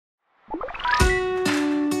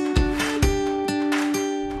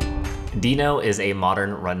Deno is a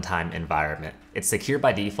modern runtime environment. It's secure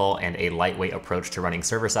by default and a lightweight approach to running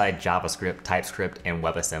server-side JavaScript, TypeScript, and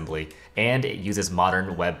WebAssembly, and it uses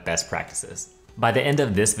modern web best practices. By the end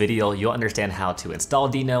of this video, you'll understand how to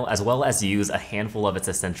install Deno as well as use a handful of its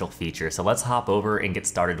essential features. So let's hop over and get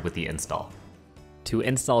started with the install. To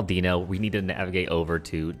install Deno, we need to navigate over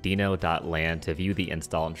to deno.land to view the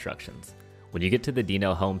install instructions. When you get to the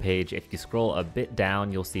Deno homepage, if you scroll a bit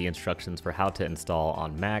down, you'll see instructions for how to install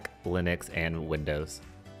on Mac, Linux, and Windows.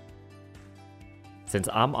 Since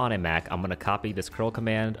I'm on a Mac, I'm going to copy this curl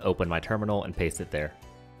command, open my terminal, and paste it there.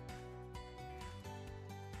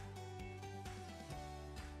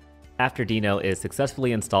 After Deno is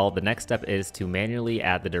successfully installed, the next step is to manually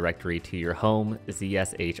add the directory to your home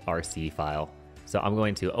ZSHRC file. So I'm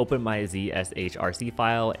going to open my ZSHRC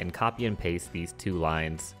file and copy and paste these two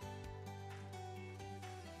lines.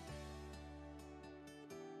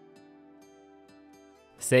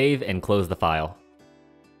 Save and close the file.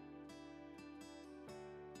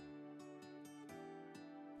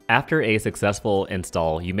 After a successful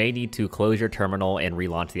install, you may need to close your terminal and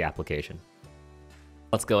relaunch the application.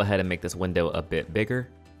 Let's go ahead and make this window a bit bigger.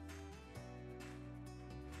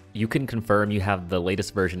 You can confirm you have the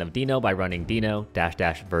latest version of Deno by running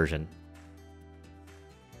deno-version.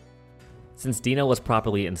 Since Deno was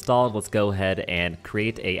properly installed, let's go ahead and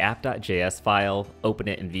create a app.js file, open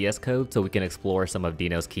it in VS Code so we can explore some of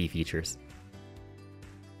Deno's key features.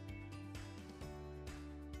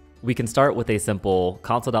 We can start with a simple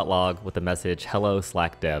console.log with the message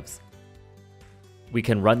hello/devs. We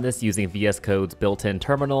can run this using VS Code's built-in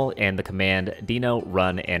terminal and the command deno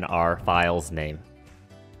run and our file's name.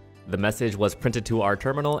 The message was printed to our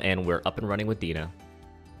terminal and we're up and running with Deno.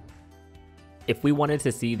 If we wanted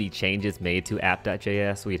to see the changes made to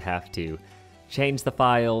app.js, we'd have to change the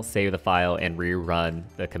file, save the file, and rerun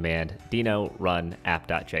the command deno run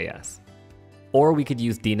app.js. Or we could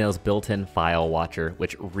use Deno's built-in file watcher,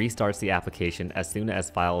 which restarts the application as soon as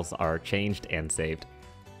files are changed and saved.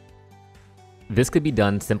 This could be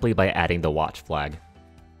done simply by adding the watch flag.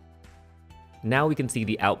 Now we can see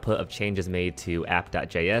the output of changes made to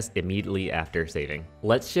app.js immediately after saving.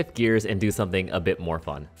 Let's shift gears and do something a bit more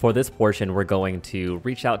fun. For this portion, we're going to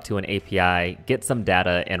reach out to an API, get some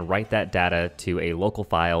data, and write that data to a local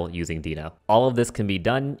file using Deno. All of this can be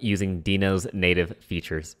done using Deno's native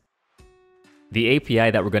features. The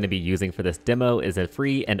API that we're going to be using for this demo is a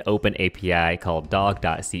free and open API called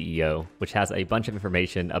dog.ceo, which has a bunch of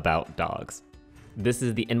information about dogs. This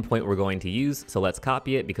is the endpoint we're going to use, so let's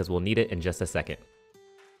copy it because we'll need it in just a second.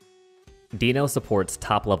 Deno supports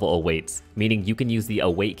top-level awaits, meaning you can use the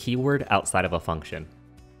await keyword outside of a function.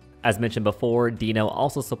 As mentioned before, Deno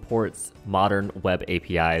also supports modern web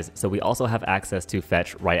APIs, so we also have access to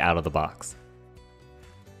fetch right out of the box.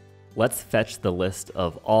 Let's fetch the list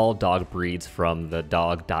of all dog breeds from the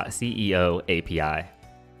dog.ceo API.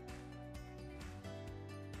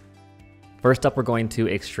 First up, we're going to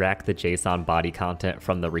extract the JSON body content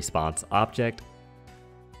from the response object,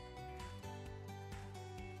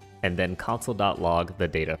 and then console.log the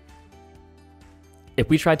data. If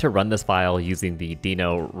we tried to run this file using the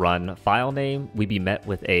Deno run file name, we'd be met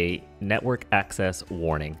with a network access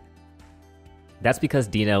warning. That's because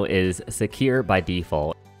Deno is secure by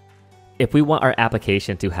default. If we want our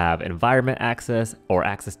application to have environment access or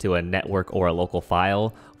access to a network or a local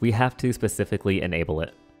file, we have to specifically enable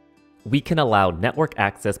it. We can allow network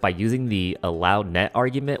access by using the allowNet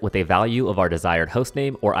argument with a value of our desired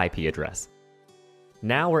hostname or IP address.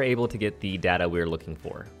 Now we're able to get the data we're looking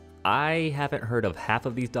for. I haven't heard of half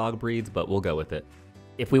of these dog breeds, but we'll go with it.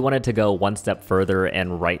 If we wanted to go one step further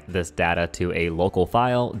and write this data to a local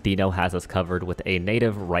file, Deno has us covered with a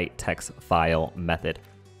native write text file method.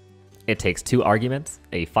 It takes two arguments,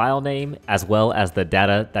 a file name, as well as the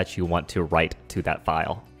data that you want to write to that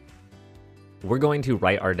file. We're going to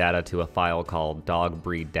write our data to a file called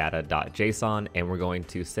dogbreeddata.json, and we're going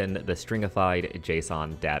to send the stringified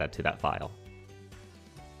JSON data to that file.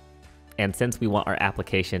 And since we want our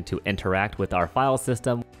application to interact with our file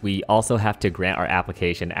system, we also have to grant our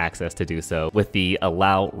application access to do so with the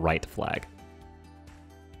allowWrite flag.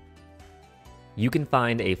 You can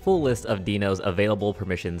find a full list of Deno's available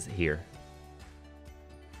permissions here.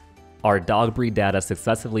 Our dog breed data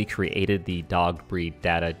successfully created the dog breed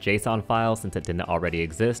data JSON file since it didn't already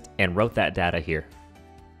exist and wrote that data here.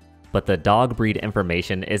 But the dog breed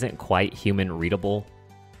information isn't quite human readable,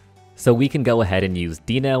 so we can go ahead and use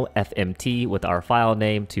Deno fmt with our file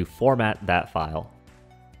name to format that file.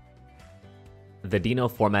 The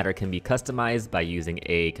Deno formatter can be customized by using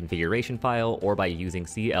a configuration file or by using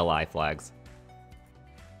CLI flags.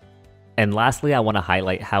 And lastly, I want to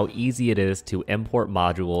highlight how easy it is to import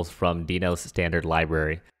modules from Deno's standard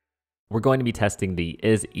library. We're going to be testing the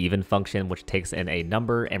isEven function, which takes in a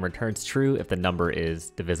number and returns true if the number is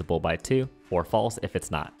divisible by 2, or false if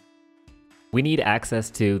it's not. We need access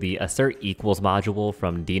to the assert equals module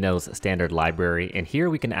from Deno's standard library, and here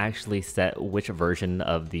we can actually set which version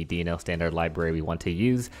of the Deno standard library we want to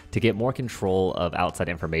use to get more control of outside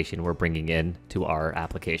information we're bringing in to our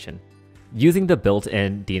application. Using the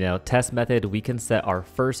built-in Deno test method, we can set our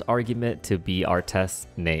first argument to be our test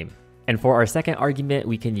name. And for our second argument,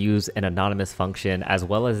 we can use an anonymous function as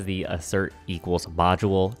well as the assert equals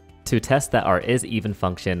module to test that our isEven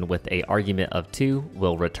function with an argument of 2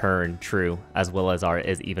 will return true, as well as our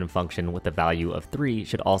isEven function with a value of 3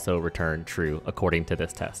 should also return true according to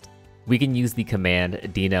this test. We can use the command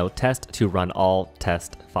deno test to run all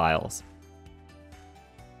test files.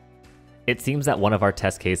 It seems that one of our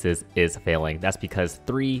test cases is failing. That's because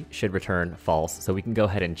 3 should return false. So we can go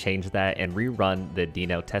ahead and change that and rerun the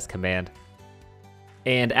deno test command.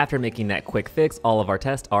 And after making that quick fix, all of our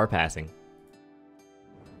tests are passing.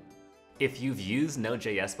 If you've used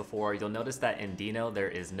Node.js before, you'll notice that in Deno there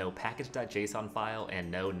is no package.json file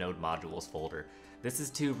and no node modules folder. This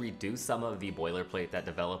is to reduce some of the boilerplate that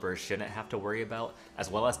developers shouldn't have to worry about,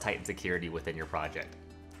 as well as tighten security within your project.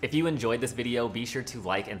 If you enjoyed this video, be sure to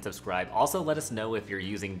like and subscribe. Also, let us know if you're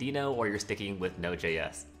using Deno or you're sticking with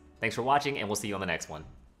Node.js. Thanks for watching, and we'll see you on the next one.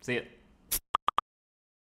 See ya.